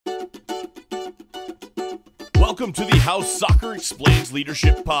Welcome to the How Soccer Explains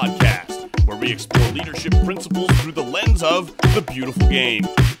Leadership podcast, where we explore leadership principles through the lens of the beautiful game.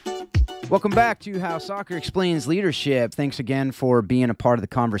 Welcome back to How Soccer Explains Leadership. Thanks again for being a part of the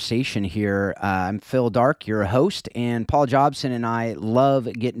conversation here. I'm Phil Dark, your host, and Paul Jobson and I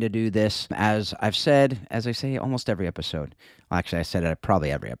love getting to do this, as I say almost every episode. Well, actually, I said it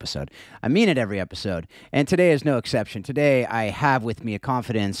probably every episode. I mean it every episode, and today is no exception. Today, I have with me a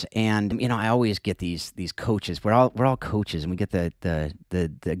confidence, and I always get these coaches. We're all coaches, and we get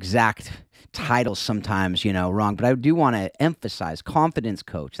the exact titles sometimes, wrong. But I do want to emphasize confidence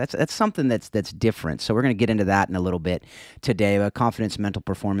coach. That's something that's different. So we're going to get into that in a little bit today. A confidence mental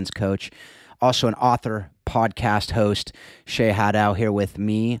performance coach, also an author, podcast host, Shay Haddow here with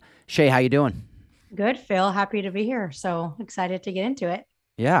me. Shay, how you doing? Good, Phil. Happy to be here. So excited to get into it.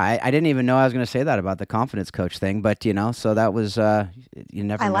 Yeah, I didn't even know I was going to say that about the confidence coach thing, but so that was, you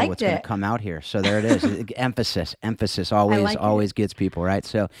never know what's going to come out here. So there it is. Emphasis always gets people, right?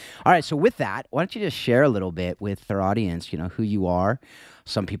 So, all right. So with that, why don't you just share a little bit with our audience, who you are.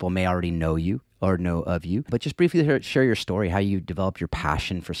 Some people may already know you or know of you, but just briefly share your story, how you developed your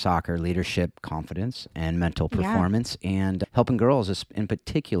passion for soccer, leadership, confidence, and mental performance, and helping girls in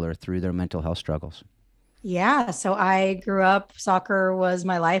particular through their mental health struggles. Yeah. So I grew up, soccer was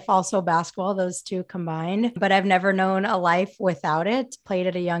my life, also basketball, those two combined, but I've never known a life without it. Played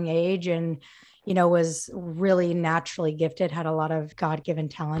at a young age and, was really naturally gifted, had a lot of God-given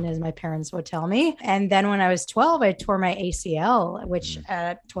talent, as my parents would tell me. And then when I was 12, I tore my ACL, which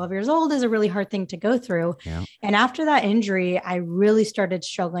at 12 years old is a really hard thing to go through. Yeah. And after that injury, I really started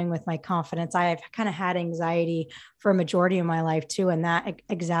struggling with my confidence. I've kind of had anxiety for a majority of my life too, and that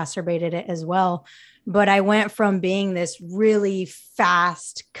exacerbated it as well. But I went from being this really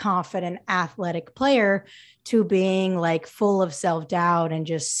fast, confident, athletic player to being like full of self-doubt and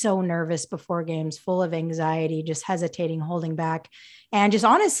just so nervous before games, full of anxiety, just hesitating, holding back. And just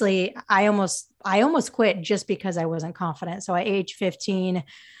honestly, I almost quit just because I wasn't confident. So at age 15,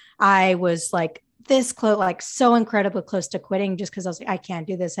 I was like this close, like so incredibly close to quitting just because I was like, I can't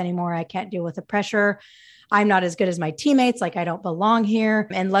do this anymore. I can't deal with the pressure. I'm not as good as my teammates. Like I don't belong here.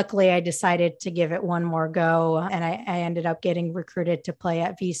 And luckily I decided to give it one more go. And I ended up getting recruited to play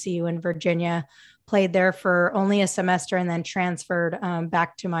at VCU in Virginia, played there for only a semester and then transferred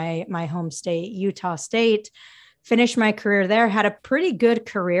back to my home state, Utah State, finished my career there, had a pretty good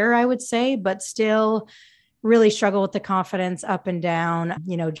career, I would say, but still really struggled with the confidence up and down.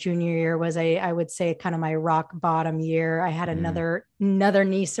 Junior year was I would say kind of my rock bottom year. I had another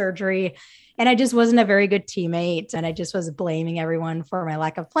knee surgery and I just wasn't a very good teammate. And I just was blaming everyone for my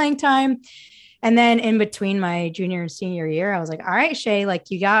lack of playing time. And then in between my junior and senior year, I was like, all right, Shay,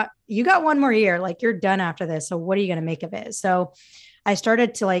 like you got one more year, like you're done after this. So what are you going to make of it? So I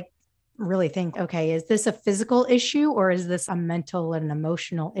started to really think, okay, is this a physical issue or is this a mental and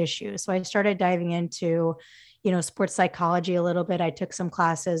emotional issue? So I started diving into, sports psychology a little bit. I took some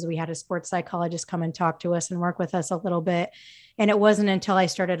classes. We had a sports psychologist come and talk to us and work with us a little bit. And it wasn't until I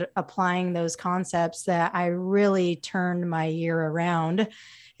started applying those concepts that I really turned my year around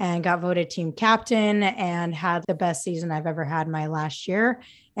and got voted team captain and had the best season I've ever had my last year.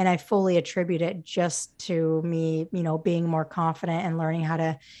 And I fully attribute it just to me, being more confident and learning how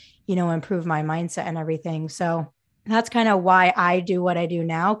to, improve my mindset and everything. So that's kind of why I do what I do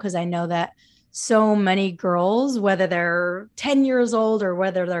now, because I know that so many girls, whether they're 10 years old or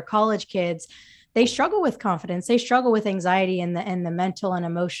whether they're college kids, they struggle with confidence. They struggle with anxiety and the mental and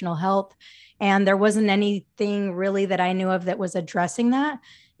emotional health. And there wasn't anything really that I knew of that was addressing that.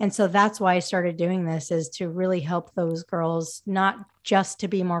 And so that's why I started doing this, is to really help those girls, not just to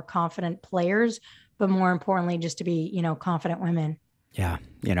be more confident players, but more importantly, just to be, confident women. Yeah.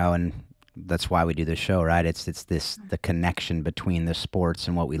 And that's why we do this show, right? It's the connection between the sports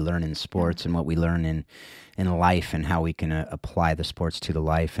and what we learn in sports and what we learn in life and how we can apply the sports to the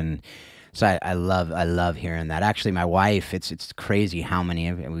life. And so I love hearing that. Actually, my wife, it's crazy how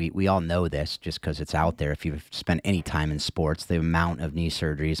many we all know this just because it's out there. If you've spent any time in sports, the amount of knee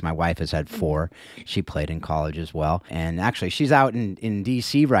surgeries. My wife has had 4. She played in college as well. And actually, she's out in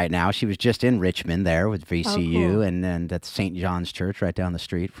D.C. right now. She was just in Richmond there with VCU. Oh, cool. And that's St. John's Church right down the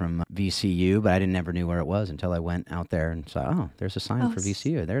street from VCU. But I never knew where it was until I went out there and saw, oh, there's a sign for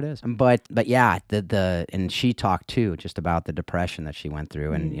VCU. There it is. But yeah, and she talked too just about the depression that she went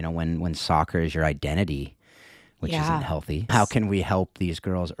through. And, when soccer is your identity, which isn't healthy. How can we help these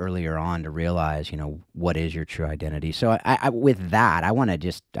girls earlier on to realize, what is your true identity? So I with that, I want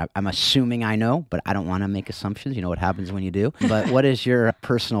to I'm assuming I know, but I don't want to make assumptions. You know what happens when you do. But what is your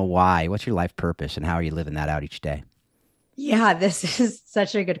personal why? What's your life purpose and how are you living that out each day? Yeah, this is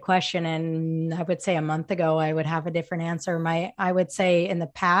such a good question. And I would say a month ago, I would have a different answer. I would say in the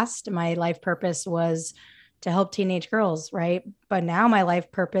past, my life purpose was to help teenage girls, right? But now my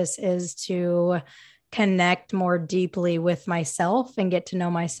life purpose is to connect more deeply with myself and get to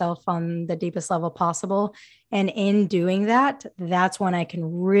know myself on the deepest level possible. And in doing that, that's when I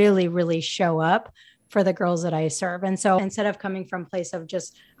can really, really show up for the girls that I serve. And so instead of coming from a place of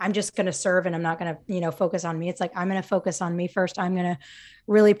just, I'm just going to serve and I'm not going to, focus on me, it's like, I'm going to focus on me first. I'm going to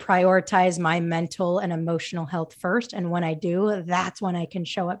really prioritize my mental and emotional health first. And when I do, that's when I can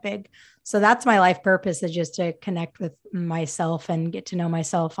show up big. So that's my life purpose, is just to connect with myself and get to know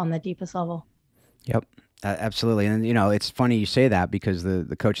myself on the deepest level. Yep. Absolutely. And, it's funny you say that, because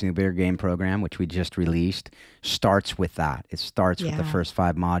the Coaching the Bigger Game program, which we just released, starts with that. It starts with the first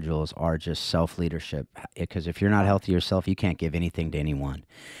 5 modules are just self-leadership. Because if you're not healthy yourself, you can't give anything to anyone.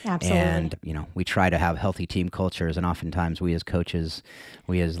 Absolutely. And, we try to have healthy team cultures. And oftentimes we as coaches,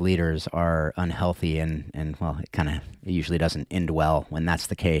 we as leaders are unhealthy. And well, it usually doesn't end well when that's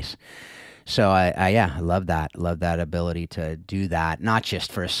the case. So I love that. Love that ability to do that, not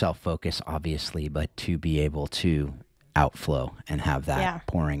just for a self-focus, obviously, but to be able to outflow and have that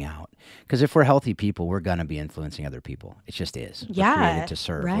pouring out. Because if we're healthy people, we're going to be influencing other people. It just is. We're created to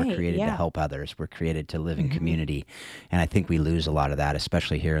serve. Right, we're created to help others. We're created to live in community. And I think we lose a lot of that,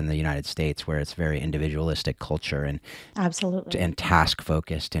 especially here in the United States, where it's very individualistic culture and absolutely and task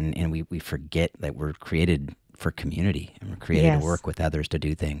focused. And we forget that we're created for community, and we're created to work with others to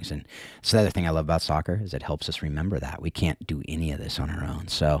do things. And so the other thing I love about soccer is it helps us remember that we can't do any of this on our own.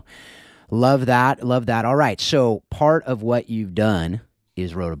 So love that. All right. So part of what you've done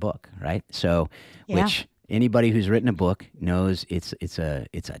is wrote a book, right? So which anybody who's written a book knows it's a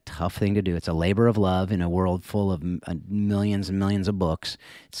tough thing to do. It's a labor of love in a world full of millions and millions of books.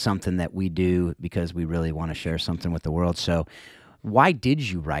 It's something that we do because we really want to share something with the world. So why did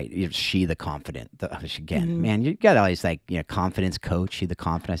you write She the Confident? Again, man, you got all these confidence coach, She the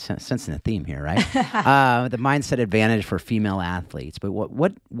Confident. Sensing a theme here, right? The mindset advantage for female athletes. But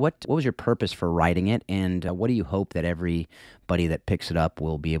what was your purpose for writing it, and what do you hope that everybody that picks it up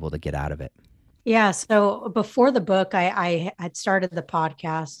will be able to get out of it? Yeah. So before the book, I had started the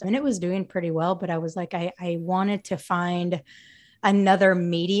podcast and it was doing pretty well, but I was like, I wanted to find another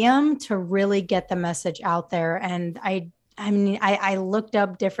medium to really get the message out there. And I looked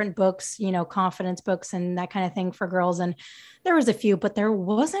up different books, confidence books and that kind of thing for girls. And there was a few, but there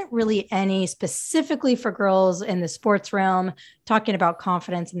wasn't really any specifically for girls in the sports realm talking about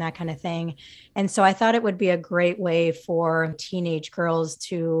confidence and that kind of thing. And so I thought it would be a great way for teenage girls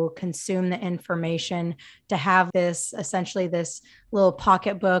to consume the information, to have essentially this little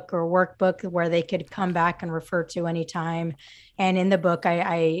pocketbook or workbook where they could come back and refer to anytime. And in the book,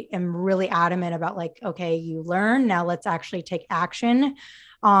 I am really adamant about okay, you learn, now let's actually take action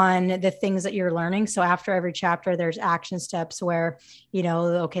on the things that you're learning. So after every chapter, there's action steps where,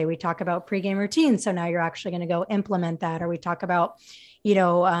 okay, we talk about pregame routine. So now you're actually going to go implement that. Or we talk about,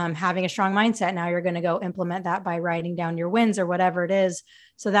 having a strong mindset. Now you're going to go implement that by writing down your wins or whatever it is.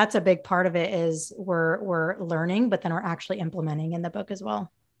 So that's a big part of it, is we're learning, but then we're actually implementing in the book as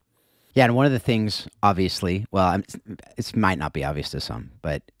well. Yeah, and one of the things, obviously, it might not be obvious to some,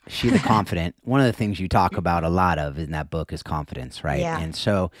 but She the Confident, one of the things you talk about a lot of in that book is confidence, right? Yeah. And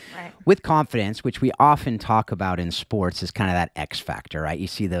so with confidence, which we often talk about in sports, is kind of that X factor, right? You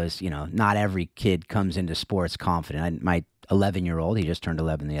see those, not every kid comes into sports confident. My 11-year-old, he just turned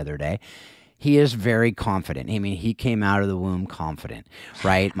 11 the other day. He is very confident. I mean, he came out of the womb confident,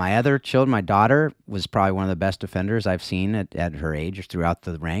 right? My other children, my daughter was probably one of the best defenders I've seen at her age throughout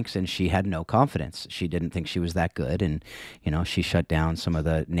the ranks, and she had no confidence. She didn't think she was that good, and she shut down some of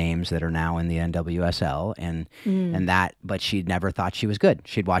the names that are now in the NWSL, and that. But she never thought she was good.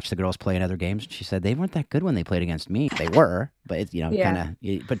 She'd watch the girls play in other games, and she said they weren't that good when they played against me. They were, but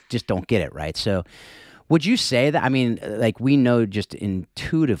but just don't get it, right? So. Would you say that, we know just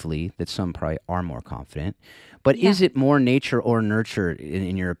intuitively that some probably are more confident, but is it more nature or nurture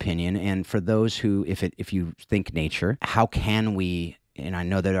in your opinion? And for those who, if you think nature, how can we, and I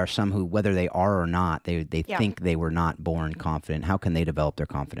know there are some who, whether they are or not, they think they were not born confident. How can they develop their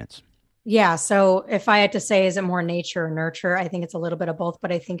confidence? Yeah. So if I had to say, is it more nature or nurture? I think it's a little bit of both,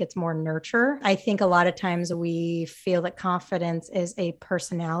 but I think it's more nurture. I think a lot of times we feel that confidence is a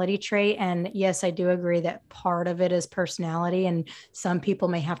personality trait. And yes, I do agree that part of it is personality and some people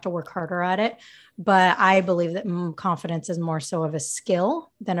may have to work harder at it. But I believe that confidence is more so of a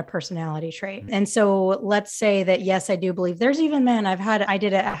skill than a personality trait. And so let's say that, yes, I do believe there's even men I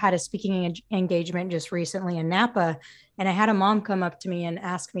had a speaking engagement just recently in Napa. And I had a mom come up to me and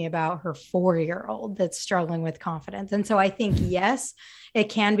ask me about her 4-year-old that's struggling with confidence. And so I think, yes, it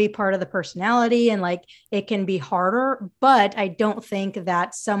can be part of the personality and like it can be harder, but I don't think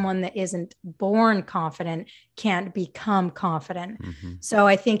that someone that isn't born confident can't become confident. Mm-hmm. So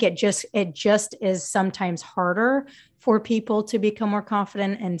I think it just is sometimes harder for people to become more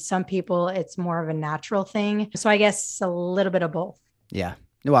confident. And some people, it's more of a natural thing. So I guess a little bit of both. Yeah.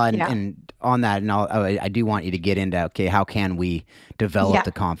 Well, and, Yeah. and on that, and I do want you to get into, okay, how can we develop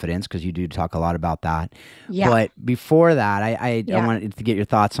the confidence? Because you do talk a lot about that. Yeah. But before that, I wanted to get your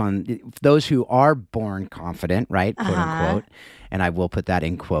thoughts on those who are born confident, right? Quote unquote. And I will put that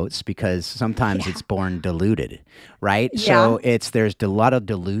in quotes because sometimes it's born deluded, right? So there's a lot of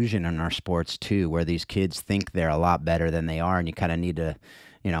delusion in our sports too, where these kids think they're a lot better than they are. And you kind of need to,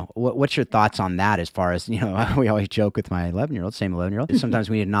 what's your thoughts on that as far as, we always joke with my 11-year-old, same 11-year-old, sometimes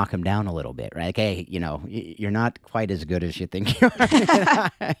we need to knock them down a little bit, right? Like, hey, you're not quite as good as you think you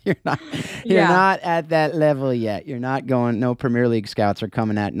are. You're not at that level yet. You're not going, no Premier League scouts are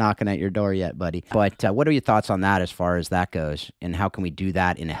knocking at your door yet, buddy. But what are your thoughts on that as far as that goes? And how can we do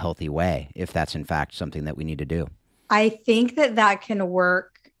that in a healthy way if that's in fact something that we need to do? I think that can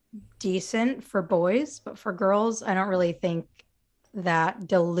work decent for boys, but for girls, I don't really think that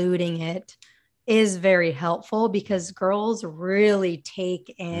diluting it is very helpful because girls really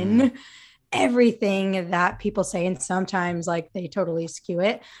take in everything that people say. And sometimes like they totally skew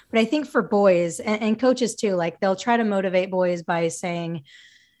it. But I think for boys and coaches too, like they'll try to motivate boys by saying,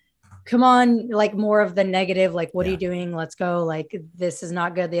 come on, like more of the negative, like, what are you doing? Let's go. Like, this is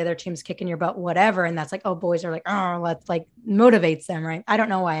not good. The other team's kicking your butt, whatever. And that's like, oh, boys are like, oh, let's like motivates them. Right. I don't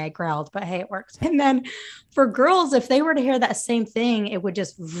know why I growled, but hey, it works. And then for girls, if they were to hear that same thing, it would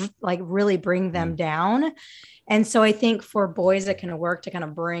just like really bring them down. And so I think for boys, it can work to kind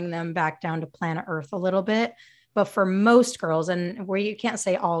of bring them back down to planet Earth a little bit. But for most girls, and where you can't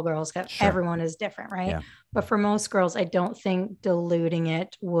say all girls, because everyone is different, right? Yeah. But for most girls, I don't think diluting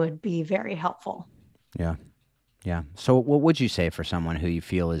it would be very helpful. Yeah. Yeah. So what would you say for someone who you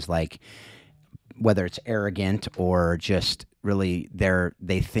feel is like, whether it's arrogant or just really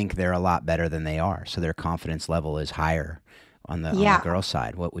they think they're a lot better than they are, so their confidence level is higher on the girl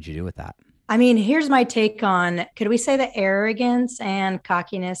side? What would you do with that? I mean, here's my take on, could we say that arrogance and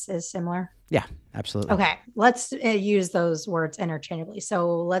cockiness is similar? Yeah, absolutely. Okay, let's use those words interchangeably.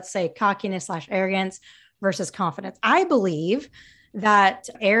 So let's say cockiness / arrogance versus confidence. I believe that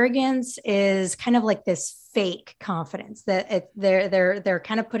arrogance is kind of like this fake confidence that they're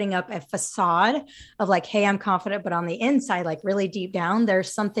kind of putting up a facade of like, hey, I'm confident, but on the inside, like really deep down,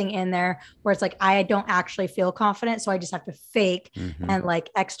 there's something in there where it's like, I don't actually feel confident. So I just have to fake and like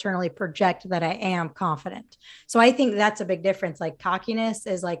externally project that I am confident. So I think that's a big difference. Like cockiness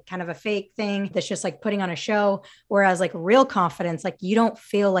is like kind of a fake thing that's just like putting on a show. Whereas like real confidence, like you don't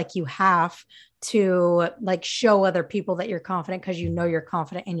feel like you have to like show other people that you're confident because you know you're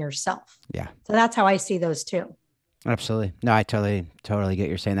confident in yourself. Yeah. So that's how I see those two. Absolutely. No, I totally get what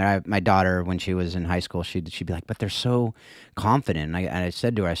you're saying there. My daughter, when she was in high school, she'd be like, but they're so confident. And I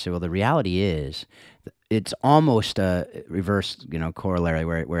said to her, well, the reality is it's almost a reverse, corollary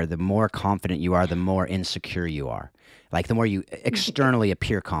where the more confident you are, the more insecure you are. Like the more you externally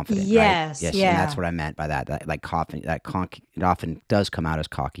appear confident. Yes. Right? Yes. Yeah. And that's what I meant by that. It often does come out as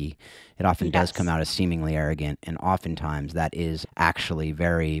cocky. It often does come out as seemingly arrogant. And oftentimes that is actually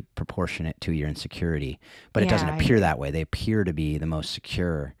very proportionate to your insecurity. But it doesn't appear that way. They appear to be the most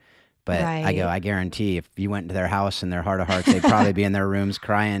secure. But I guarantee if you went to their house in their heart of hearts, they'd probably be in their rooms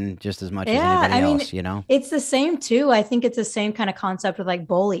crying just as much as anybody else, It's the same too. I think it's the same kind of concept with like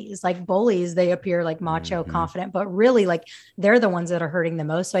bullies. Like bullies, they appear like macho, confident, but really like they're the ones that are hurting the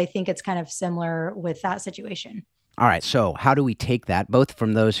most. So I think it's kind of similar with that situation. All right. So how do we take that, both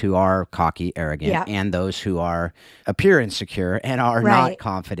from those who are cocky, arrogant, and those who appear insecure and are not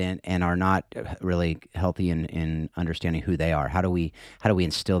confident and are not really healthy in understanding who they are? How do we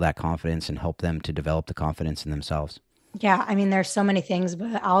instill that confidence and help them to develop the confidence in themselves? Yeah, I mean, there's so many things,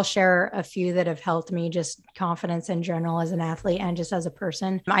 but I'll share a few that have helped me just confidence in general as an athlete and just as a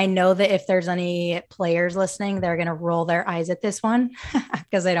person. I know that if there's any players listening, they're going to roll their eyes at this one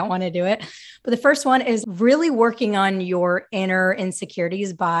because they don't want to do it. But the first one is really working on your inner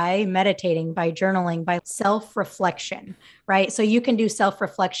insecurities by meditating, by journaling, by self-reflection, right? So you can do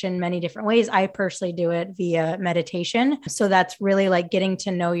self-reflection many different ways. I personally do it via meditation. So that's really like getting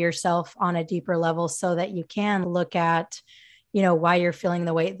to know yourself on a deeper level so that you can look at, why you're feeling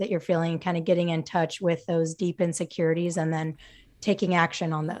the way that you're feeling, kind of getting in touch with those deep insecurities and then taking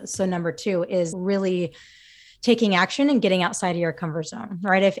action on those. So number 2 is really taking action and getting outside of your comfort zone,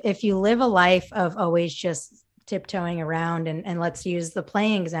 right? If you live a life of always just tiptoeing around. And let's use the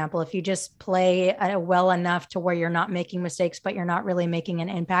playing example. If you just play well enough to where you're not making mistakes, but you're not really making an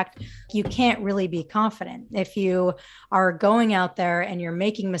impact, you can't really be confident. If you are going out there and you're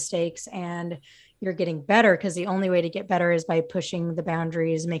making mistakes and you're getting better, because the only way to get better is by pushing the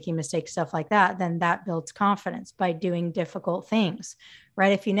boundaries, making mistakes, stuff like that, then that builds confidence by doing difficult things,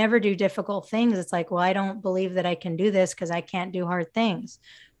 right? If you never do difficult things, it's like, well, I don't believe that I can do this because I can't do hard things.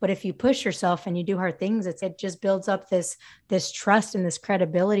 But if you push yourself and you do hard things, it just builds up this trust and this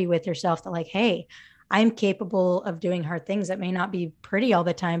credibility with yourself that like, hey, I'm capable of doing hard things that may not be pretty all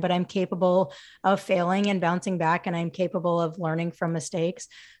the time, but I'm capable of failing and bouncing back, and I'm capable of learning from mistakes.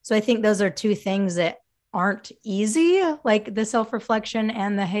 So I think those are two things that aren't easy, like the self-reflection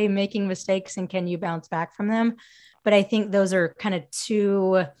and the, hey, making mistakes and can you bounce back from them? But I think those are kind of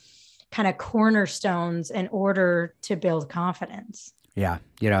two kind of cornerstones in order to build confidence. Yeah.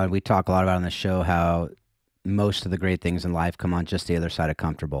 We talk a lot about on the show how most of the great things in life come on just the other side of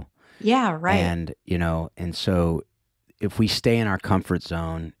comfortable. Yeah, right. And, and so if we stay in our comfort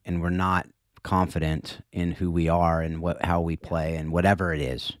zone and we're not confident in who we are and how we play and whatever it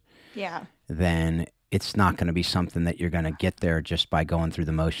is, then it's not going to be something that you're going to get there just by going through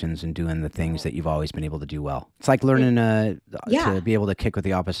the motions and doing the things that you've always been able to do well. It's like learning to be able to kick with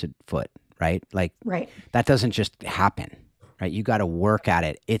the opposite foot, right? Like that doesn't just happen, right? You got to work at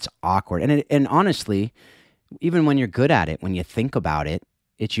it. It's awkward. And honestly, even when you're good at it, when you think about it,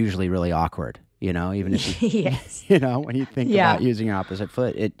 it's usually really awkward, even if you, when you think about using your opposite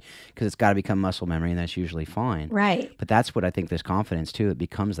foot, because it's got to become muscle memory, and that's usually fine. Right. But that's what I think this confidence too, it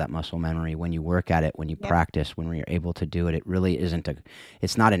becomes that muscle memory when you work at it, when you practice, when you're able to do it. It really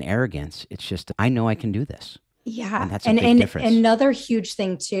it's not an arrogance. It's just, I know I can do this. Yeah. And that's a big difference. Another huge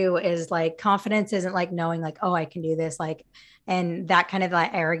thing too is like confidence isn't like knowing like, oh, I can do this, like, and that kind of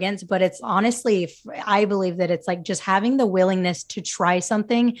like arrogance, but it's honestly, I believe that it's like just having the willingness to try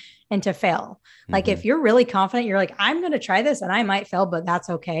something and to fail. Like if you're really confident, you're like, I'm going to try this and I might fail, but that's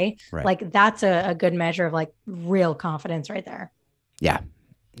okay. Right. Like that's a good measure of like real confidence right there. Yeah,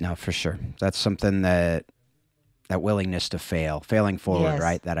 no, for sure. That's something that willingness to failing forward,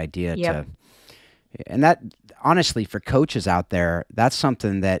 right? That idea and that honestly for coaches out there, that's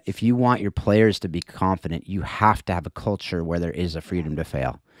something that if you want your players to be confident, you have to have a culture where there is a freedom to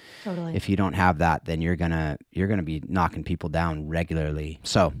fail. Totally. If you don't have that, then you're gonna be knocking people down regularly.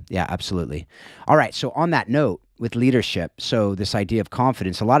 So yeah, absolutely. All right. So on that note, with leadership, so this idea of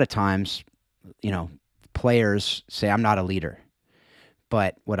confidence, a lot of times, players say, I'm not a leader.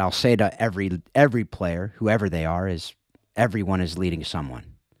 But what I'll say to every player, whoever they are, is everyone is leading someone.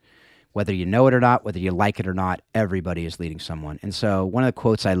 Whether you know it or not, whether you like it or not, everybody is leading someone. And so one of the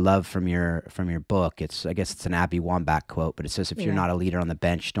quotes I love from your book, I guess it's an Abby Wambach quote, but it says, if you're not a leader on the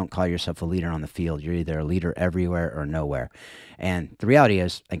bench, don't call yourself a leader on the field. You're either a leader everywhere or nowhere. And the reality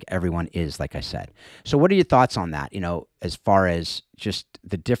is, like, everyone is, like I said. So what are your thoughts on that? As far as just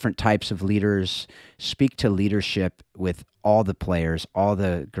the different types of leaders, speak to leadership with all the players, all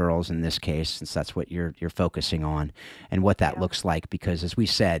the girls in this case, since that's what you're focusing on, and what that looks like. Because as we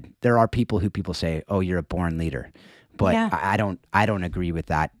said, there are people say, oh, you're a born leader. But I don't agree with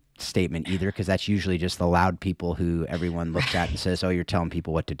that statement either, because that's usually just the loud people who everyone looks at and says, oh, you're telling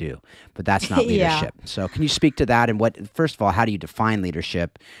people what to do. But that's not leadership. So can you speak to that? And first of all, how do you define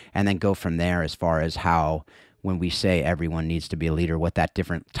leadership? And then go from there as far as how, when we say everyone needs to be a leader, what that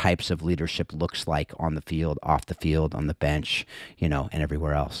different types of leadership looks like on the field, off the field, on the bench, and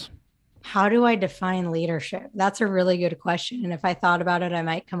everywhere else. How do I define leadership? That's a really good question. And if I thought about it, I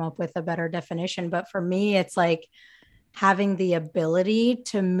might come up with a better definition. But for me, it's like having the ability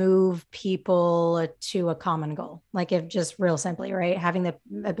to move people to a common goal. Like if just real simply, right? Having the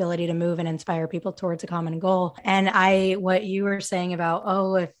ability to move and inspire people towards a common goal. And what you were saying about,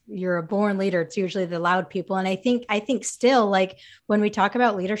 oh, if you're a born leader, it's usually the loud people. And I think still, like when we talk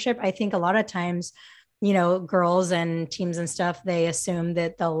about leadership, I think a lot of times, girls and teams and stuff, they assume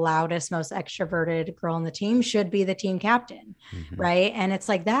that the loudest, most extroverted girl on the team should be the team captain. Right. And it's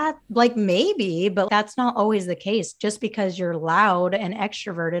like that, like maybe, but that's not always the case. Just because you're loud and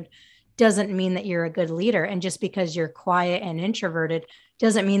extroverted doesn't mean that you're a good leader. And just because you're quiet and introverted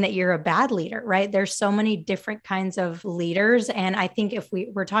doesn't mean that you're a bad leader, right? There's so many different kinds of leaders. And I think if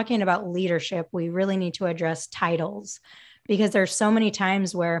we're talking about leadership, we really need to address titles. Because there's so many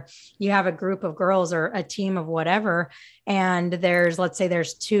times where you have a group of girls or a team of whatever, and let's say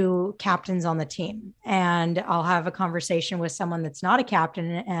there's two captains on the team, and I'll have a conversation with someone that's not a captain,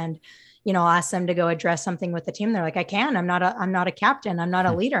 and I'll ask them to go address something with the team. They're like, I'm not a captain. I'm not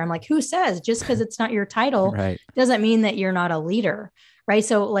a leader. I'm like, who says? Just because it's not your title doesn't mean that you're not a leader. right?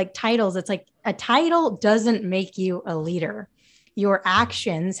 So like titles, it's like a title doesn't make you a leader. Your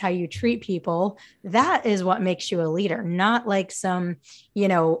actions, how you treat people, that is what makes you a leader, not like some,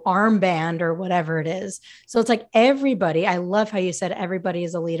 armband or whatever it is. So it's like everybody, I love how you said everybody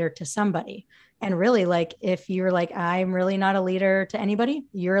is a leader to somebody. And really, like, if you're like, I'm really not a leader to anybody,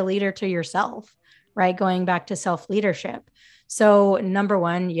 you're a leader to yourself, right? Going back to self leadership. So number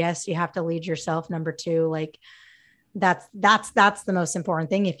one, yes, you have to lead yourself. Number two, like, that's the most important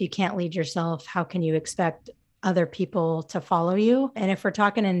thing. If you can't lead yourself, how can you expect other people to follow you? And if we're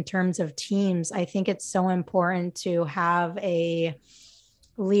talking in terms of teams, I think it's so important to have a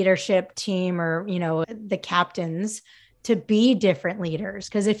leadership team, or, the captains, to be different leaders.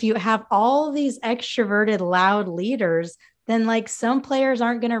 Because if you have all these extroverted, loud leaders, then like some players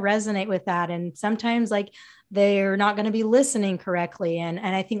aren't going to resonate with that. And sometimes like they're not going to be listening correctly. And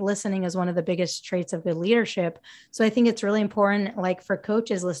I think listening is one of the biggest traits of good leadership. So I think it's really important, like for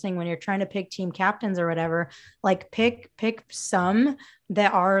coaches listening, when you're trying to pick team captains or whatever, like pick some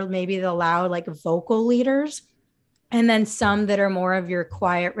that are maybe the loud, like vocal leaders, and then some that are more of your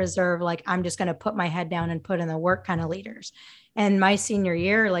quiet reserve, like I'm just going to put my head down and put in the work kind of leaders. And my senior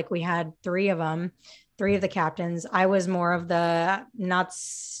year, like we had three of the captains. I was more of the not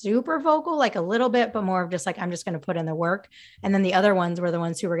super vocal, like a little bit, but more of just like, I'm just going to put in the work. And then the other ones were the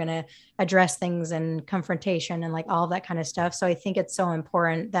ones who were going to address things and confrontation and like all that kind of stuff. So I think it's so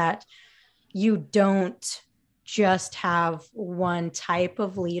important that you don't just have one type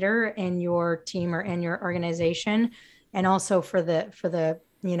of leader in your team or in your organization. And also for the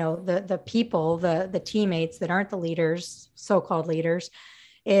the people, the teammates that aren't the leaders, so-called leaders,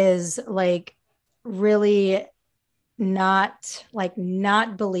 is like really not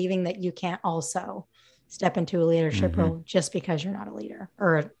believing that you can't also step into a leadership role just because you're not a leader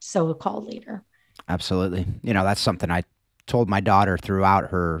or a so-called leader. Absolutely. That's something I told my daughter throughout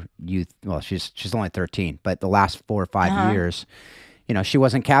her youth. Well, she's only 13, but the last 4 or 5 years, she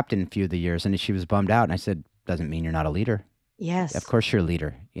wasn't captain a few of the years, and she was bummed out. And I said, doesn't mean you're not a leader. Yes. Of course you're a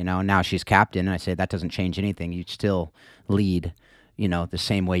leader. Now she's captain, and I say that doesn't change anything. You still lead, the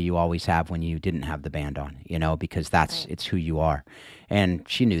same way you always have when you didn't have the band on, because it's who you are. And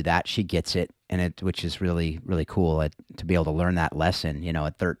she knew that. She gets it, which is really, really cool to be able to learn that lesson,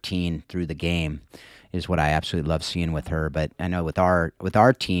 at 13 through the game is what I absolutely love seeing with her. But I know with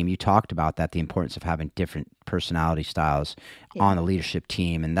our team, you talked about that, the importance of having different personality styles on the leadership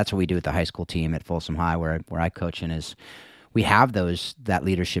team. And that's what we do with the high school team at Folsom High, where I coach in, is we have that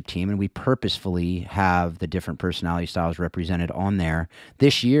leadership team, and we purposefully have the different personality styles represented on there.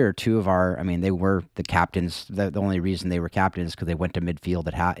 This year, they were the captains. The only reason they were captains is because they went to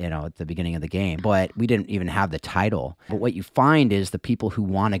midfield at the beginning of the game. But we didn't even have the title. But what you find is the people who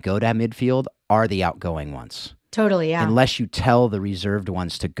want to go to midfield are the outgoing ones. Totally, yeah. Unless you tell the reserved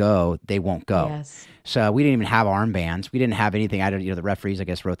ones to go, they won't go. Yes. So we didn't even have armbands. We didn't have anything. The referees, I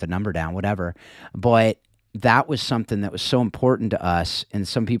guess, wrote the number down, whatever. But that was something that was so important to us. And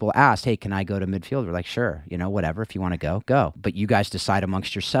some people asked, hey, can I go to midfield? We're like, sure, whatever. If you want to go, go. But you guys decide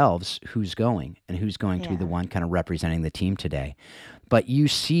amongst yourselves who's going and who's going to be the one kind of representing the team today. But you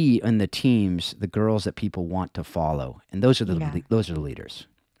see in the teams the girls that people want to follow. And those are the leaders,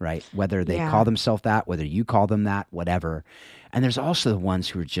 right? Whether they call themselves that, whether you call them that, whatever. And there's also the ones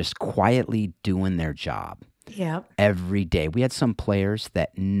who are just quietly doing their job. Yep. Every day. We had some players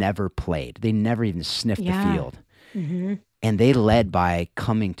that never played. They never even sniffed the field. Mm-hmm. And they led by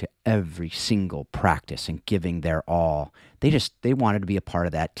coming to every single practice and giving their all. They wanted to be a part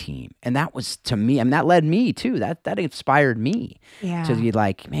of that team. And that was, to me, that led me too. That inspired me to be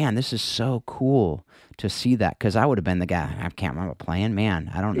like, man, this is so cool to see that. Because I would have been the guy, I can't remember playing.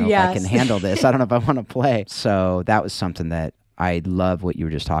 Man, I don't know if I can handle this. I don't know if I want to play. So that was something that I love what you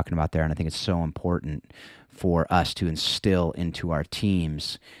were just talking about there. And I think it's so important for us to instill into our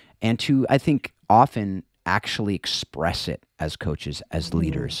teams, and to, I think, often actually express it as coaches, as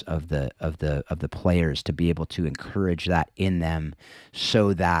leaders of the players, to be able to encourage that in them,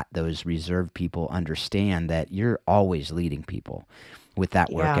 so that those reserved people understand that you're always leading people with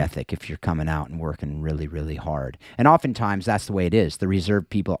that work ethic if you're coming out and working really, really hard. And oftentimes that's the way it is. The reserved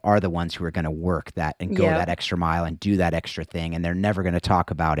people are the ones who are going to work that and go that extra mile and do that extra thing, and they're never going to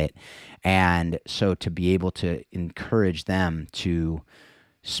talk about it. And so to be able to encourage them to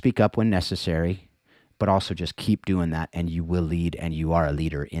speak up when necessary, but also just keep doing that, and you will lead, and you are a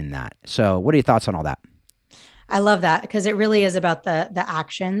leader in that. So what are your thoughts on all that? I love that because it really is about the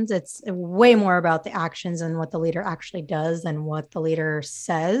actions. It's way more about the actions and what the leader actually does than what the leader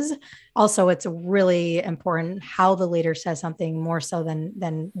says. Also, it's really important how the leader says something more so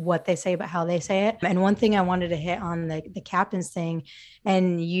than what they say, but how they say it. And one thing I wanted to hit on the captain's thing,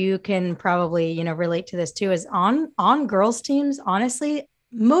 and you can probably, relate to this too, is on girls teams, honestly,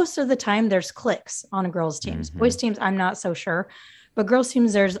 most of the time there's cliques on girls teams. Boys teams, I'm not so sure. But girls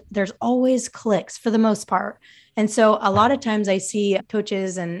teams, there's always cliques for the most part. And so a lot of times I see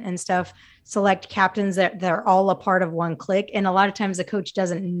coaches and stuff select captains that they're all a part of one clique. And a lot of times the coach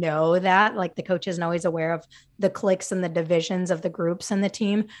doesn't know that, like the coach isn't always aware of the cliques and the divisions of the groups in the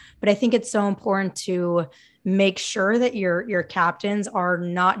team. But I think it's so important to make sure that your captains are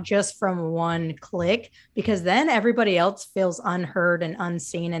not just from one clique, because then everybody else feels unheard and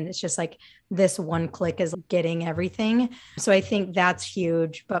unseen. And it's just like this one clique is getting everything. So I think that's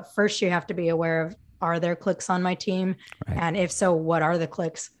huge. But first you have to be aware of, are there cliques on my team? Right. And if so, what are the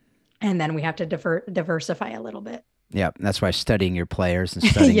cliques? And then we have to diversify a little bit. Yeah, that's why studying your players and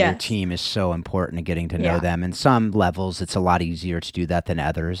studying your team is so important and getting to know them. And some levels, it's a lot easier to do that than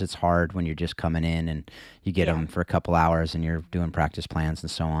others. It's hard when you're just coming in and you get them for a couple hours and you're doing practice plans and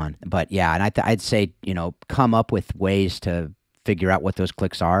so on. But yeah, and I'd say, come up with ways to figure out what those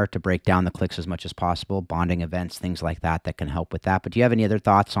cliques are, to break down the cliques as much as possible, bonding events, things like that can help with that. But do you have any other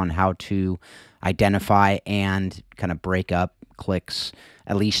thoughts on how to identify and kind of break up cliques,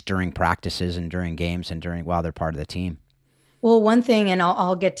 at least during practices and during games and while they're part of the team? Well, one thing, and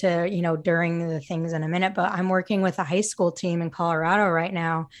I'll get to, during the things in a minute, but I'm working with a high school team in Colorado right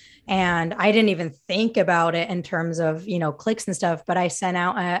now. And I didn't even think about it in terms of, cliques and stuff, but I sent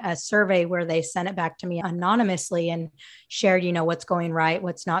out a survey where they sent it back to me anonymously and shared, what's going right,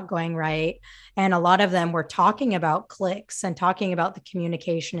 what's not going right. And a lot of them were talking about cliques and talking about the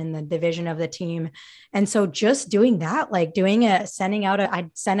communication and the division of the team. And so just doing that, like I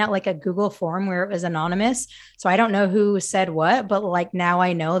sent out like a Google form where it was anonymous. So I don't know who said what, but like now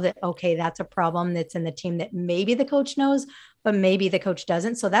I know that, okay, that's a problem that's in the team that maybe the coach knows, but maybe the coach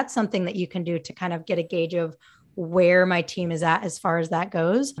doesn't. So that's something that you can do to kind of get a gauge of where my team is at as far as that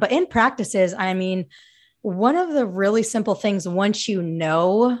goes. But in practices, I mean, one of the really simple things, once you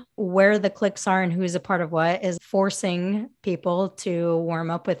know where the cliques are and who's a part of what, is forcing people to warm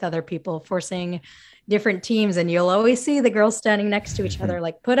up with other people, forcing different teams. And you'll always see the girls standing next to each other,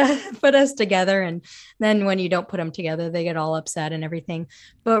 like put us together. And then when you don't put them together, they get all upset and everything.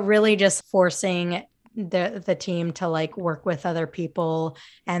 But really just forcing the team to like work with other people.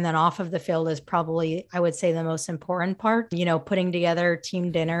 And then off of the field is probably, I would say, the most important part, putting together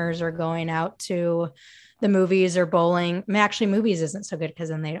team dinners or going out to the movies or bowling. I mean, actually movies isn't so good because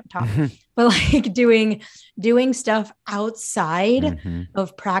then they don't talk, but like doing stuff outside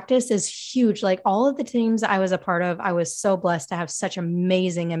of practice is huge. Like all of the teams I was a part of, I was so blessed to have such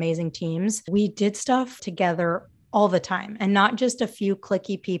amazing teams. We did stuff together all the time, and not just a few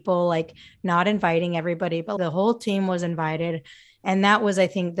cliquey people, like not inviting everybody, but the whole team was invited. And that was, I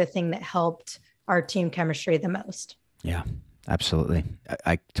think, the thing that helped our team chemistry the most. Yeah, absolutely.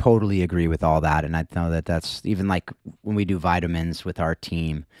 I totally agree with all that. And I know that that's even like when we do vitamins with our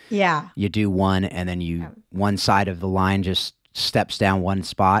team. Yeah. You do one and then one side of the line just steps down one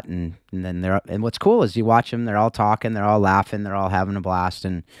spot and then and what's cool is you watch them, they're all talking, they're all laughing, they're all having a blast.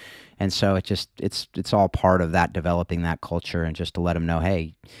 And so it's all part of that, developing that culture, and just to let them know,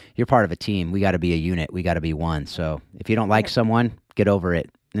 hey, you're part of a team. We got to be a unit. We got to be one. So if you don't like someone, get over it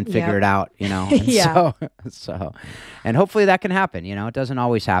and figure it out, And so, and hopefully that can happen. It doesn't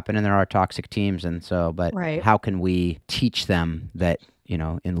always happen, and there are toxic teams. And so, but how can we teach them that,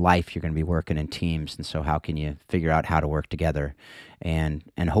 in life you're going to be working in teams. And so how can you figure out how to work together and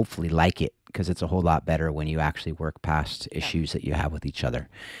hopefully like it? Because it's a whole lot better when you actually work past issues that you have with each other.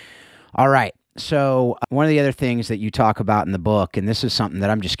 All right. So one of the other things that you talk about in the book, and this is something that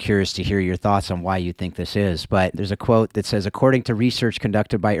I'm just curious to hear your thoughts on why you think this is, but there's a quote that says, according to research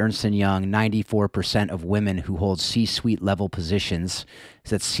conducted by Ernst & Young, 94% of women who hold C-suite level positions,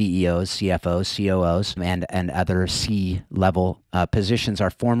 that's CEOs, CFOs, COOs, and other C-level positions, are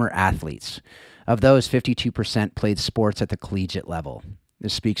former athletes. Of those, 52% played sports at the collegiate level.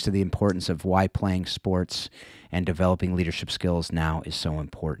 This speaks to the importance of why playing sports and developing leadership skills now is so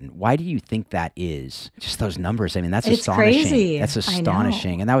important. Why do you think that is? Just those numbers. I mean, that's astonishing. Crazy. That's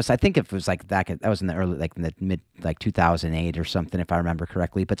astonishing. And I think it was like that was in the early, like in the mid, like 2008 or something, if I remember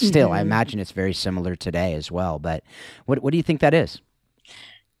correctly. But still, I imagine it's very similar today as well. But what do you think that is?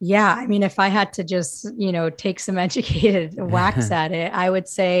 Yeah. I mean, if I had to just, take some educated wax at it, I would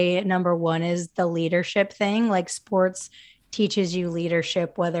say number one is the leadership thing. Like sports teaches you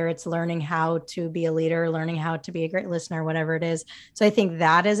leadership, whether it's learning how to be a leader, learning how to be a great listener, whatever it is. So I think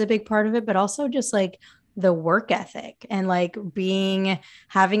that is a big part of it, but also just like the work ethic and like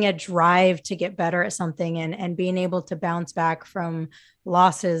having a drive to get better at something and being able to bounce back from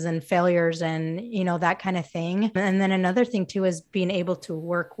losses and failures and, that kind of thing. And then another thing too, is being able to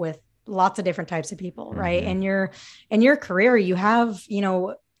work with lots of different types of people, right? And in your career, you have,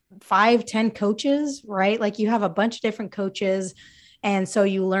 5-10 coaches, right? Like you have a bunch of different coaches. And so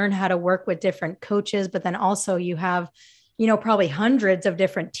you learn how to work with different coaches, but then also you have, probably hundreds of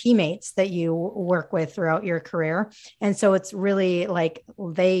different teammates that you work with throughout your career. And so it's really like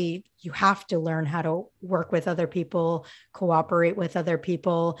you have to learn how to work with other people, cooperate with other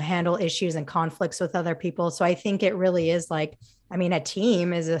people, handle issues and conflicts with other people. So I think it really is like, a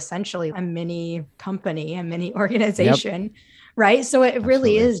team is essentially a mini company, a mini organization, yep. Right? So it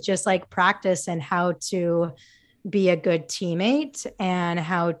really is just like practice and how to be a good teammate and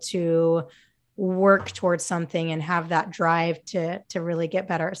how to work towards something and have that drive to really get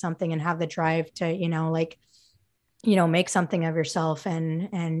better at something and have the drive to, make something of yourself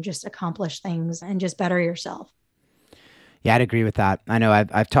and just accomplish things and just better yourself. Yeah, I'd agree with that. I know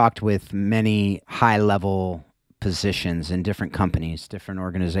I've talked with many high level positions in different companies, different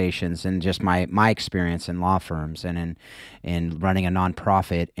organizations, and just my experience in law firms and in running a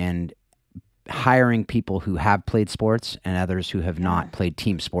nonprofit and hiring people who have played sports and others who have not played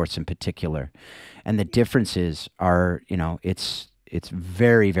team sports in particular. And the differences are, it's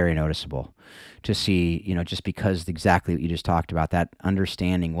very, very noticeable to see, just because exactly what you just talked about, that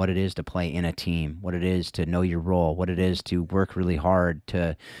understanding what it is to play in a team, what it is to know your role, what it is to work really hard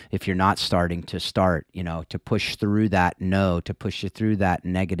to, if you're not starting, to start, to push through that to push you through that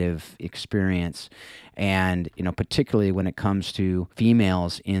negative experience. And, particularly when it comes to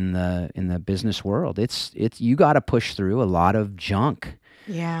females in the business world, it's you got to push through a lot of junk.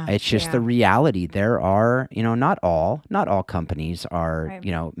 Yeah. It's just the reality. There are, not all companies are,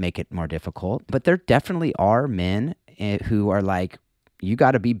 right. Make it more difficult, but there definitely are men who are like, you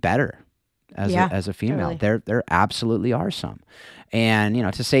got to be better as a female. Totally. There absolutely are some.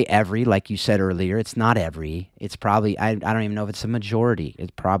 And, to say every, like you said earlier, it's not every. It's probably, I don't even know if it's a majority.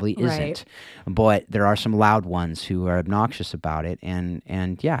 It probably isn't. Right. But there are some loud ones who are obnoxious about it. And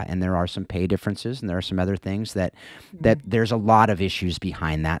there are some pay differences and there are some other things that there's a lot of issues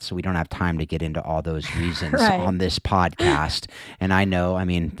behind that. So we don't have time to get into all those reasons right. on this podcast. And I know,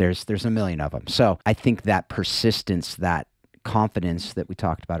 there's a million of them. So I think that persistence, that confidence that we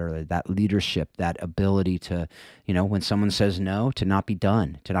talked about earlier, that leadership, that ability to, when someone says no, to not be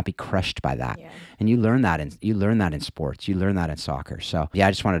done, to not be crushed by that. Yeah. And you learn that in sports, you learn that in soccer. So yeah,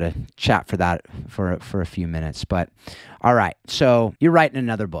 I just wanted to chat for that for a few minutes. But all right, so you're writing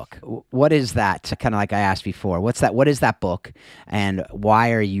another book. What is that? Kind of like I asked before, what is that book and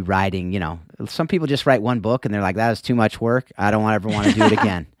why are you writing? Some people just write one book and they're like, that is too much work. I don't ever want to do it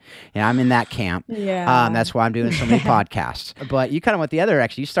again. Yeah, I'm in that camp. Yeah. That's why I'm doing so many podcasts. But you kind of went the other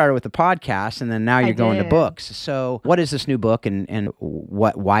direction. You started with the podcast, and then now you're going to books. So what is this new book, and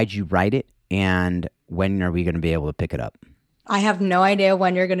why'd you write it, and when are we going to be able to pick it up? I have no idea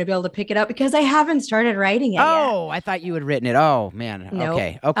when you're going to be able to pick it up because I haven't started writing it yet. Oh, I thought you had written it. Oh, man. Nope.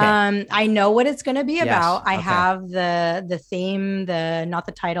 Okay. I know what it's going to be about. I have the theme, not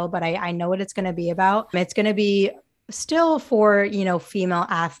the title, but I know what it's going to be about. It's going to be still for, female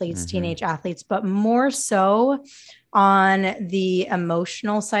athletes, teenage athletes, but more so on the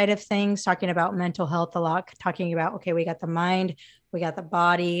emotional side of things, talking about mental health a lot, talking about, okay, we got the mind, we got the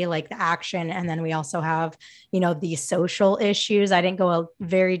body, like the action. And then we also have, these social issues. I didn't go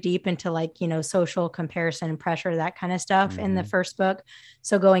very deep into social comparison and pressure, that kind of stuff in the first book.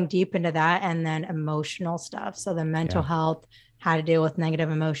 So going deep into that and then emotional stuff. So the mental health, how to deal with negative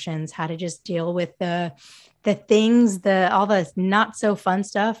emotions, how to just deal with the things, all the not so fun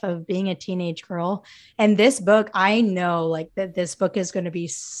stuff of being a teenage girl. And this book, I know that this book is going to be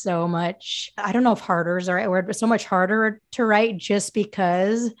so much, I don't know if harder is the right word, but so much harder to write just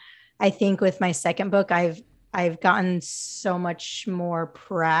because I think with my second book, I've gotten so much more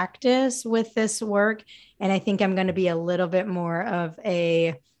practice with this work. And I think I'm going to be a little bit more of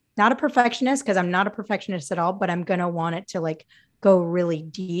not a perfectionist, because I'm not a perfectionist at all, but I'm going to want it to go really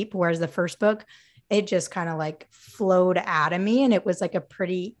deep. Whereas the first book, it just kind of flowed out of me and it was a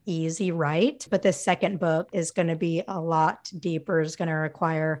pretty easy write. But the second book is going to be a lot deeper, is going to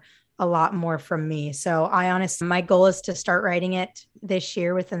require a lot more from me. So my goal is to start writing it this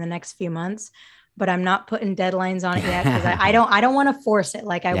year within the next few months, but I'm not putting deadlines on it yet because I don't want to force it.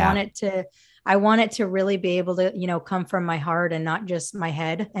 I want it to really be able to, come from my heart and not just my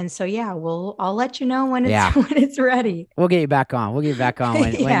head. And so, yeah, I'll let you know when it's, Yeah. when it's ready. We'll get you back on. We'll get you back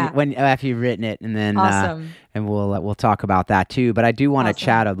on Yeah. when after you've written it, and then Awesome. and we'll talk about that too. But I do want to Awesome.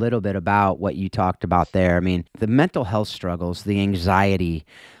 chat a little bit about what you talked about there. I mean, the mental health struggles, the anxiety,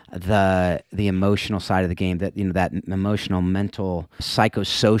 the emotional side of the game, that that emotional, mental,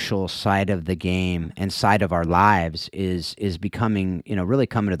 psychosocial side of the game and side of our lives is becoming, really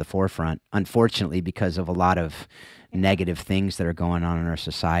coming to the forefront, unfortunately, because of a lot of negative things that are going on in our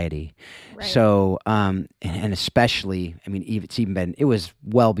society. Right. So, and especially, I mean, it was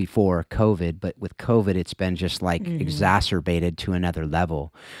well before COVID, but with COVID, it's been just like exacerbated to another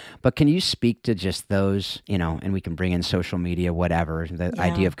level. But can you speak to just those, and we can bring in social media, whatever, the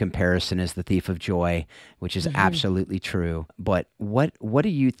idea of comparison is the thief of joy, which is absolutely true. But what do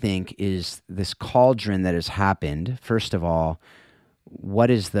you think is this cauldron that has happened? First of all, what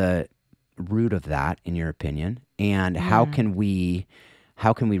is the root of that, in your opinion, and how can we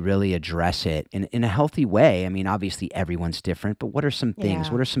really address it in a healthy way? I mean, obviously everyone's different, but what are some things,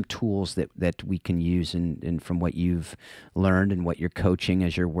 what are some tools that we can use and from what you've learned and what you're coaching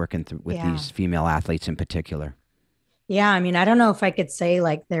as you're working with these female athletes in particular? Yeah, I mean, I don't know if I could say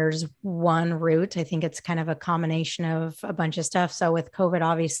like there's one root. I think it's kind of a combination of a bunch of stuff. So with COVID,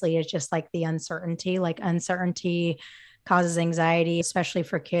 obviously, it's just like the uncertainty. Like uncertainty causes anxiety, especially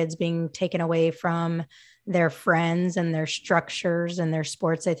for kids being taken away from their friends and their structures and their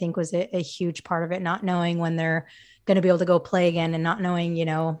sports. I think was a huge part of it, not knowing when they're going to be able to go play again and not knowing,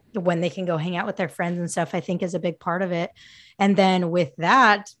 when they can go hang out with their friends and stuff, I think is a big part of it. And then with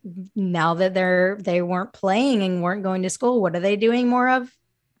that, now that they weren't playing and weren't going to school, what are they doing more of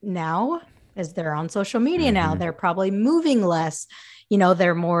now? Is they're on social media now. They're probably moving less,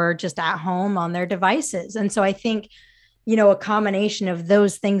 they're more just at home on their devices. And so I think, a combination of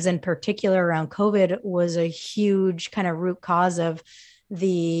those things in particular around COVID was a huge kind of root cause of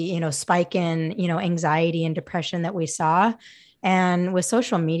the, spike in, anxiety and depression that we saw. And with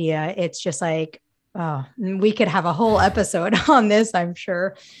social media, it's just like, oh, we could have a whole episode on this, I'm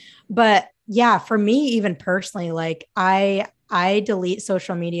sure. But yeah, for me, even personally, like I delete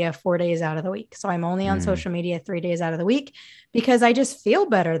social media 4 days out of the week. So I'm only on social media 3 days out of the week because I just feel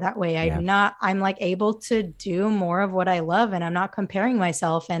better that way. I'm like able to do more of what I love and I'm not comparing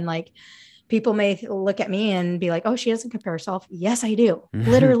myself. And like people may look at me and be like, oh, she doesn't compare herself. Yes, I do.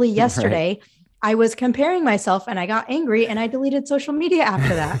 Literally yesterday, I was comparing myself and I got angry and I deleted social media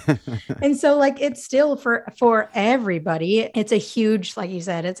after that. And so like, it's still for everybody. It's a huge, like you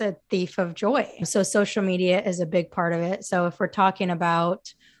said, it's a thief of joy. So social media is a big part of it. So if we're talking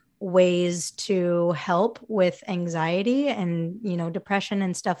about ways to help with anxiety and, depression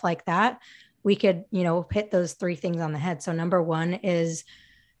and stuff like that, we could, hit those three things on the head. So number one is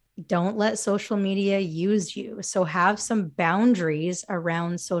don't let social media use you. So have some boundaries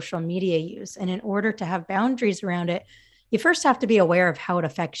around social media use. And in order to have boundaries around it, you first have to be aware of how it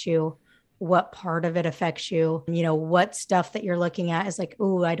affects you, what part of it affects you, what stuff that you're looking at is like,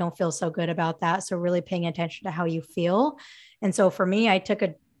 oh, I don't feel so good about that. So really paying attention to how you feel. And so for me, I took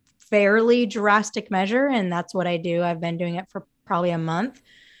a fairly drastic measure and that's what I do. I've been doing it for probably a month,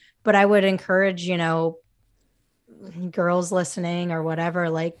 but I would encourage, girls listening or whatever,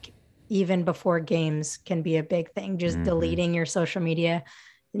 like even before games can be a big thing. Just deleting your social media,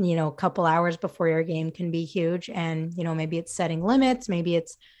 a couple hours before your game can be huge. And, maybe it's setting limits, maybe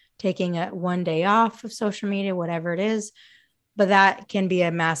it's taking one day off of social media, whatever it is, but that can be a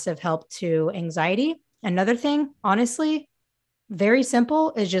massive help to anxiety. Another thing, honestly, very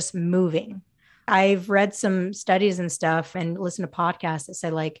simple is just moving. I've read some studies and stuff and listened to podcasts that say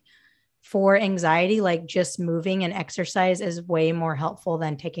like, for anxiety, like just moving and exercise is way more helpful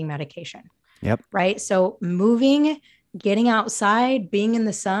than taking medication. Yep. Right. So moving, getting outside, being in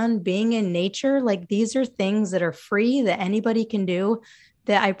the sun, being in nature, like these are things that are free that anybody can do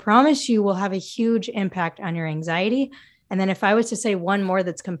that I promise you will have a huge impact on your anxiety. And then if I was to say one more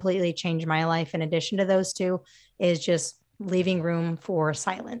that's completely changed my life in addition to those two is just leaving room for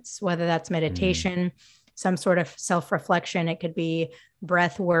silence, whether that's meditation, some sort of self-reflection. It could be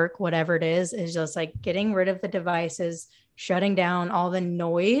breath work, whatever it is just like getting rid of the devices, shutting down all the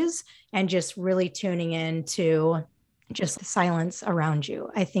noise and just really tuning in to just the silence around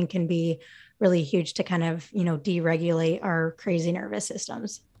you, I think can be really huge to kind of, deregulate our crazy nervous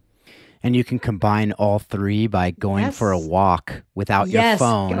systems. And you can combine all three by going for a walk without your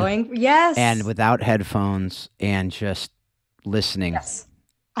phone and without headphones and just listening. Yes.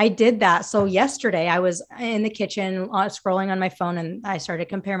 I did that. So yesterday I was in the kitchen scrolling on my phone and I started to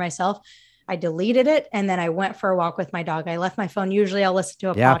compare myself. I deleted it. And then I went for a walk with my dog. I left my phone. Usually I'll listen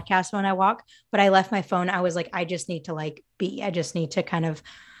to a podcast when I walk, but I left my phone. I was like, I just need to I just need to kind of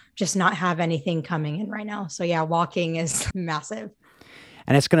just not have anything coming in right now. So yeah, walking is massive.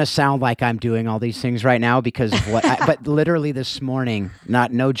 And it's going to sound like I'm doing all these things right now because of what, but literally this morning,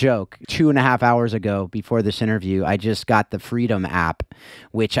 no joke, 2.5 hours ago before this interview, I just got the Freedom app,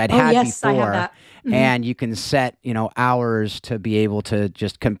 which I'd had before. I have that. Mm-hmm. And you can set, hours to be able to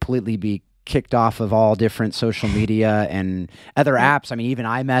just completely be kicked off of all different social media and other apps. I mean, even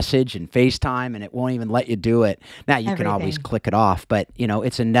iMessage and FaceTime, and it won't even let you do it. Now you can always click it off, but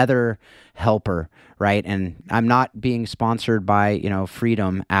it's another helper, right? And I'm not being sponsored by,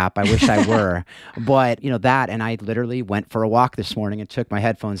 Freedom app. I wish I were, but that, and I literally went for a walk this morning and took my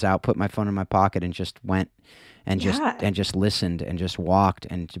headphones out, put my phone in my pocket and just went and just listened and just walked.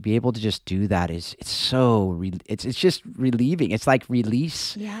 And to be able to just do that it's just relieving. It's like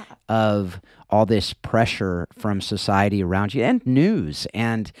release of all this pressure from society around you and news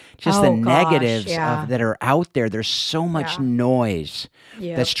and just the negatives that are out there. There's so much noise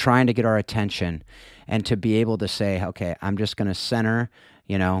that's trying to get our attention, and to be able to say, okay, I'm just going to center.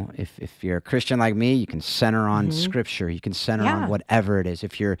 If you're a Christian like me, you can center on scripture. You can center on whatever it is.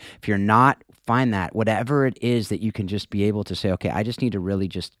 If you're not, find that, whatever it is that you can just be able to say, okay, I just need to really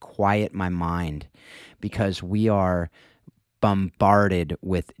just quiet my mind, because we are bombarded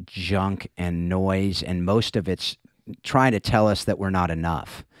with junk and noise, and most of it's trying to tell us that we're not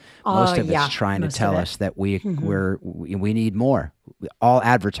enough. Most of it's trying to tell us that we need more. All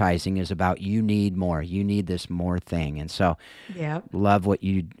advertising is about, you need more. You need this more thing. And so love what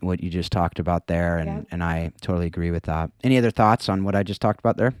you just talked about there. And I totally agree with that. Any other thoughts on what I just talked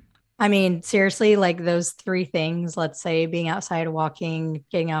about there? I mean, seriously, like those 3 things, let's say being outside, walking,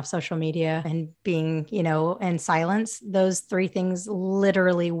 getting off social media, and being, in silence, those 3 things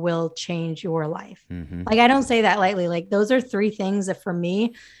literally will change your life. Mm-hmm. Like, I don't say that lightly. Like, those are 3 things that for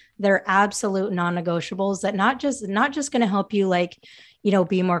me, they're absolute non-negotiables, that not just going to help you, like,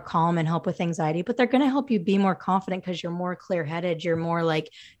 be more calm and help with anxiety, but they're going to help you be more confident because you're more clear-headed. You're more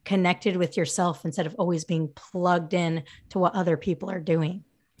like connected with yourself instead of always being plugged in to what other people are doing.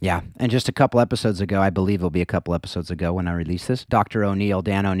 Yeah. And just a couple episodes ago, I believe it'll be a couple episodes ago when I release this, Dr.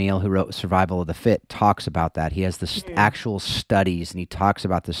 Dan O'Neill, who wrote Survival of the Fit, talks about that. He has the actual studies, and he talks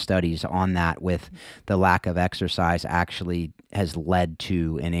about the studies on that, with the lack of exercise actually has led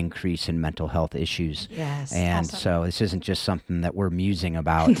to an increase in mental health issues. Yes. And so this isn't just something that we're musing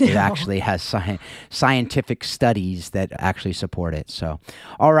about. It actually has scientific studies that actually support it. So,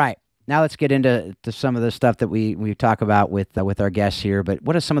 all right. Now let's get into some of the stuff that we talk about with our guests here. But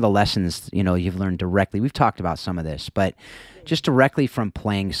what are some of the lessons you've learned directly? We've talked about some of this, but just directly from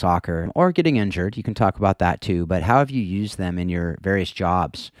playing soccer or getting injured, you can talk about that too. But how have you used them in your various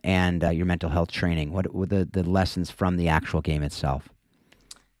jobs and your mental health training? What were the lessons from the actual game itself?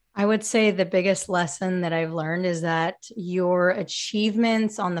 I would say the biggest lesson that I've learned is that your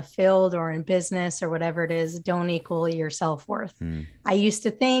achievements on the field or in business or whatever it is don't equal your self-worth. I used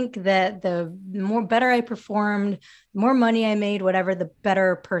to think that the better I performed, the more money I made, whatever, the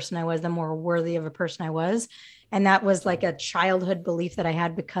better person I was, the more worthy of a person I was. And that was like a childhood belief that I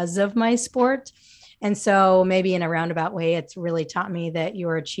had because of my sport. And so maybe in a roundabout way, it's really taught me that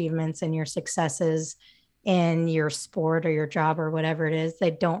your achievements and your successes in your sport or your job or whatever it is,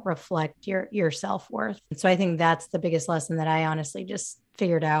 they don't reflect your self-worth. So I think that's the biggest lesson that I honestly just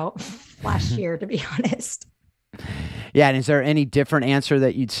figured out last year, to be honest. Yeah. And is there any different answer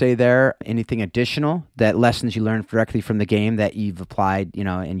that you'd say there? Anything additional, that lessons you learned directly from the game that you've applied,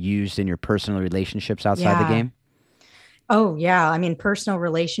 and used in your personal relationships outside the game? Oh yeah. I mean, personal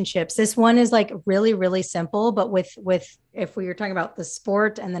relationships. This one is like really, really simple, but with if we were talking about the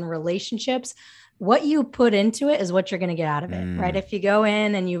sport and then relationships, what you put into it is what you're going to get out of it, right? If you go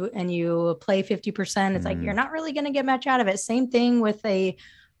in and you play 50%, it's like, you're not really going to get much out of it. Same thing with a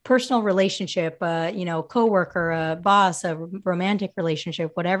personal relationship, coworker, a boss, a romantic relationship,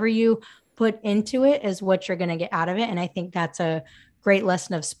 whatever you put into it is what you're going to get out of it. And I think that's a great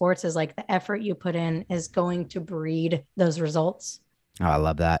lesson of sports, is like the effort you put in is going to breed those results. Oh, I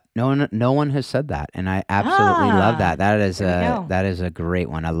love that. No one has said that, and I absolutely love that. That is a great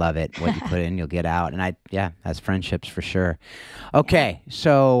one. I love it. What you put in, you'll get out. And that's friendships for sure. Okay,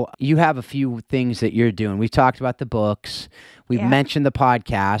 so you have a few things that you're doing. We've talked about the books. We've mentioned the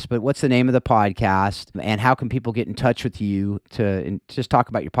podcast, but what's the name of the podcast, and how can people get in touch with you to just talk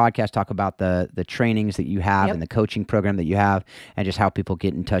about your podcast, talk about the trainings that you have and the coaching program that you have, and just how people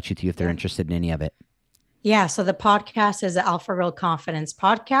get in touch with you if they're interested in any of it? Yeah. So the podcast is the Alpha Real Confidence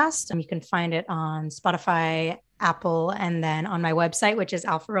podcast. And you can find it on Spotify, Apple, and then on my website, which is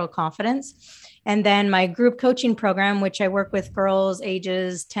Alpha Real Confidence. And then my group coaching program, which I work with girls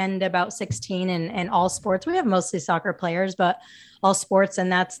ages 10 to about 16 and all sports. We have mostly soccer players, but all sports.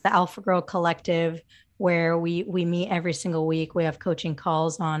 And that's the Alpha Girl Collective, where we meet every single week. We have coaching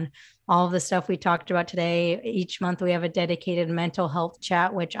calls on all of the stuff we talked about today. Each month we have a dedicated mental health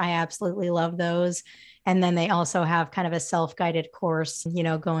chat, which I absolutely love those. And then they also have kind of a self-guided course,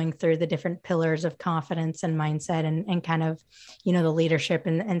 going through the different pillars of confidence and mindset and kind of, the leadership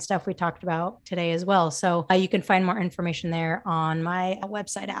and stuff we talked about today as well. So you can find more information there on my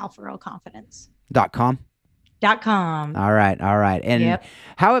website, alpharealconfidence.com. All right. And yep.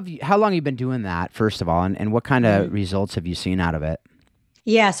 How long have you been doing that, first of all, and what kind of results have you seen out of it?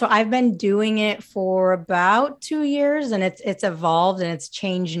 Yeah, so I've been doing it for about 2 years, and it's evolved and it's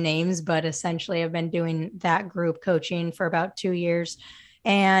changed names, but essentially I've been doing that group coaching for about 2 years,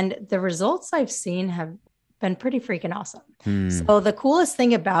 and the results I've seen have been pretty freaking awesome. So the coolest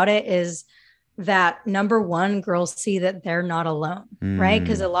thing about it is that, number one, girls see that they're not alone, right?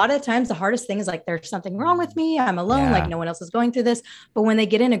 Because a lot of times the hardest thing is like, there's something wrong with me. I'm alone. Like no one else is going through this. But when they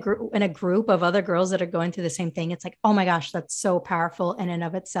get in a group of other girls that are going through the same thing, it's like, oh my gosh, that's so powerful in and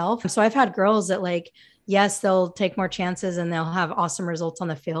of itself. So I've had girls that like, yes, they'll take more chances and they'll have awesome results on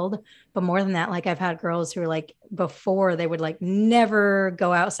the field. But more than that, like I've had girls who are like, before they would like never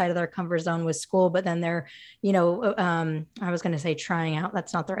go outside of their comfort zone with school, but then they're, I was going to say trying out.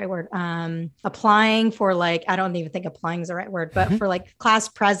 That's not the right word. Applying for like, I don't even think applying is the right word, but for like class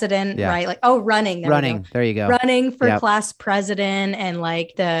president, right? Like, running. There you go. Running for class president, and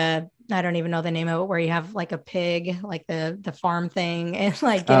like I don't even know the name of it, where you have like a pig, like the farm thing, and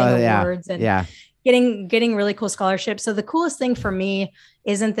like getting awards and getting really cool scholarships. So the coolest thing for me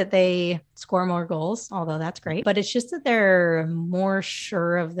isn't that they score more goals, although that's great, but it's just that they're more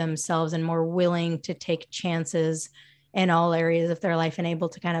sure of themselves and more willing to take chances in all areas of their life and able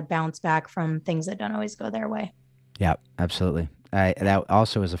to kind of bounce back from things that don't always go their way. Yeah, absolutely. That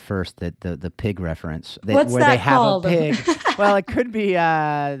also is a first, that the pig reference. What's where that they have called? A pig. Well, it could be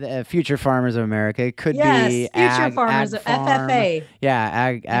the Future Farmers of America. It could be Future Farmers of FFA. Yeah,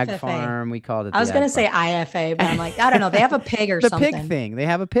 ag FFA. Farm. We called it. I was going to say IFA, but I'm like, I don't know. They have a pig or something. The pig thing. They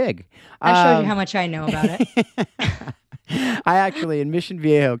have a pig. That shows you how much I know about it. I actually, in Mission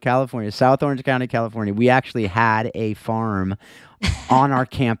Viejo, California, South Orange County, California, we actually had a farm on our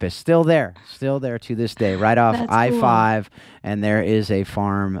campus, still there to this day, right off I-5, and there is a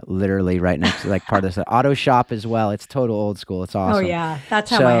farm literally right next to, like, part of this auto shop as well. It's total old school. It's awesome. Oh yeah,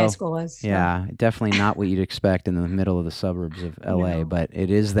 that's how my high school was. So. Yeah, definitely not what you'd expect in the middle of the suburbs of LA, but it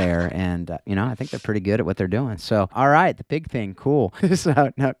is there, and I think they're pretty good at what they're doing. So, all right, the big thing, cool.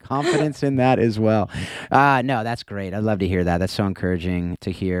 So, no, confidence in that as well. No, that's great. I'd love to hear that. That's so encouraging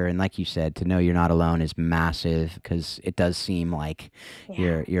to hear, and like you said, to know you're not alone is massive, because it does seem like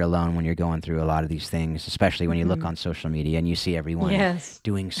you're alone when you're going through a lot of these things, especially when you look on social media and you see everyone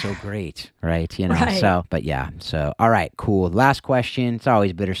doing so great, right? So, but so all right, cool. Last question. It's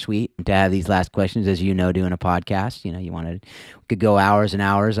always bittersweet to have these last questions, as doing a podcast. You could go hours and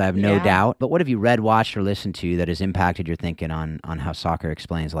hours, I have no doubt. But what have you read, watched, or listened to that has impacted your thinking on how soccer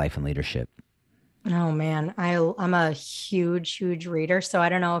explains life and leadership? Oh man, I'm a huge reader. So I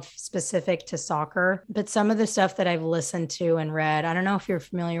don't know if specific to soccer, but some of the stuff that I've listened to and read, I don't know if you're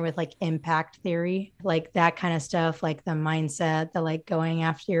familiar with like impact theory, like that kind of stuff, like the mindset, the like going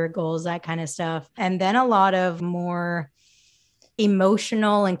after your goals, that kind of stuff. And then a lot of more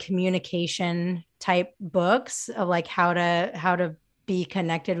emotional and communication type books of like how to be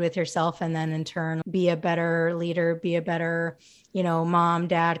connected with yourself, and then in turn be a better leader, be a better mom,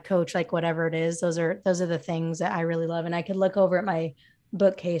 dad, coach, like whatever it is. Those are the things that I really love. And I could look over at my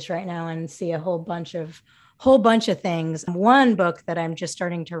bookcase right now and see a whole bunch of things. One book that I'm just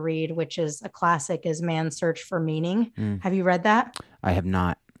starting to read, which is a classic, is Man's Search for Meaning. Have you read that? I have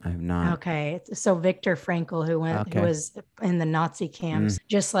not. Okay. So Viktor Frankl, who was in the Nazi camps,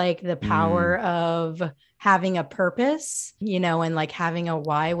 just like the power of having a purpose, and like having a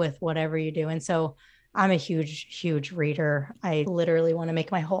why with whatever you do. And so I'm a huge reader. I literally want to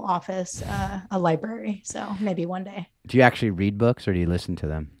make my whole office a library. So maybe one day. Do you actually read books, or do you listen to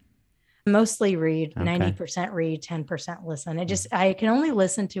them? Mostly read, 90% read, 10% listen. I can only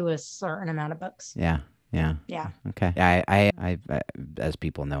listen to a certain amount of books. Yeah. Okay. I as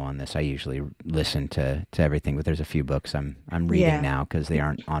people know on this, I usually listen to everything, but there's a few books I'm reading now because they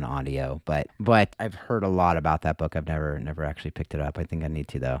aren't on audio. But I've heard a lot about that book. I've never actually picked it up. I think I need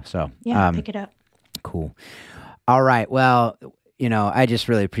to, though. So pick it up. Cool. All right. Well, I just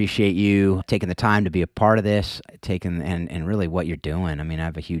really appreciate you taking the time to be a part of this, and really what you're doing. I mean, I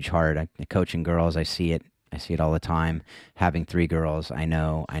have a huge heart. Coaching girls, I see it I see it all the time. Having 3 girls, I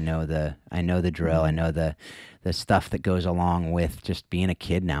know the drill. I know the stuff that goes along with just being a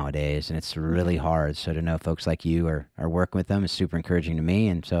kid nowadays, and it's really hard. So to know folks like you are working with them is super encouraging to me.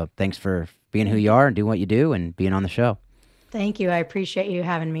 And so thanks for being who you are and doing what you do and being on the show. Thank you. I appreciate you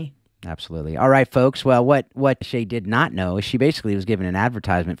having me. Absolutely. All right, folks. Well, what Shay did not know is she basically was given an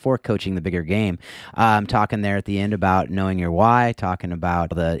advertisement for Coaching the Bigger Game. Talking there at the end about knowing your why, talking about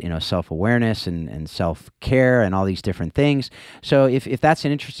the self-awareness and self-care and all these different things. So if that's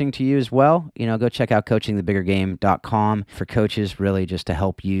interesting to you as well, go check out coachingthebiggergame.com for coaches, really just to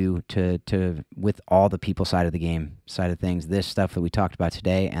help you to with all the people side of the game side of things, this stuff that we talked about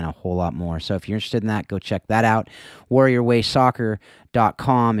today and a whole lot more. So if you're interested in that, go check that out.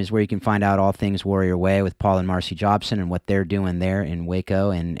 WarriorWaySoccer.com is where you can find out all things Warrior Way with Paul and Marcy Jobson and what they're doing there in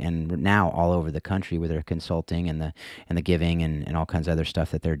Waco and now all over the country with their consulting and the giving and all kinds of other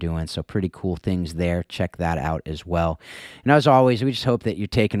stuff that they're doing. So pretty cool things there. Check that out as well. And as always, we just hope that you're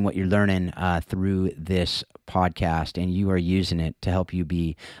taking what you're learning through this podcast and you are using it to help you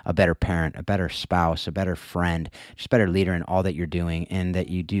be a better parent, a better spouse, a better friend, just a better leader in all that you're doing, and that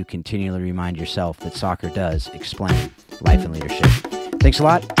you do continually remind yourself that soccer does explain life and leadership. Thanks a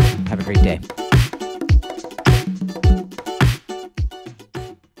lot. Have a great day.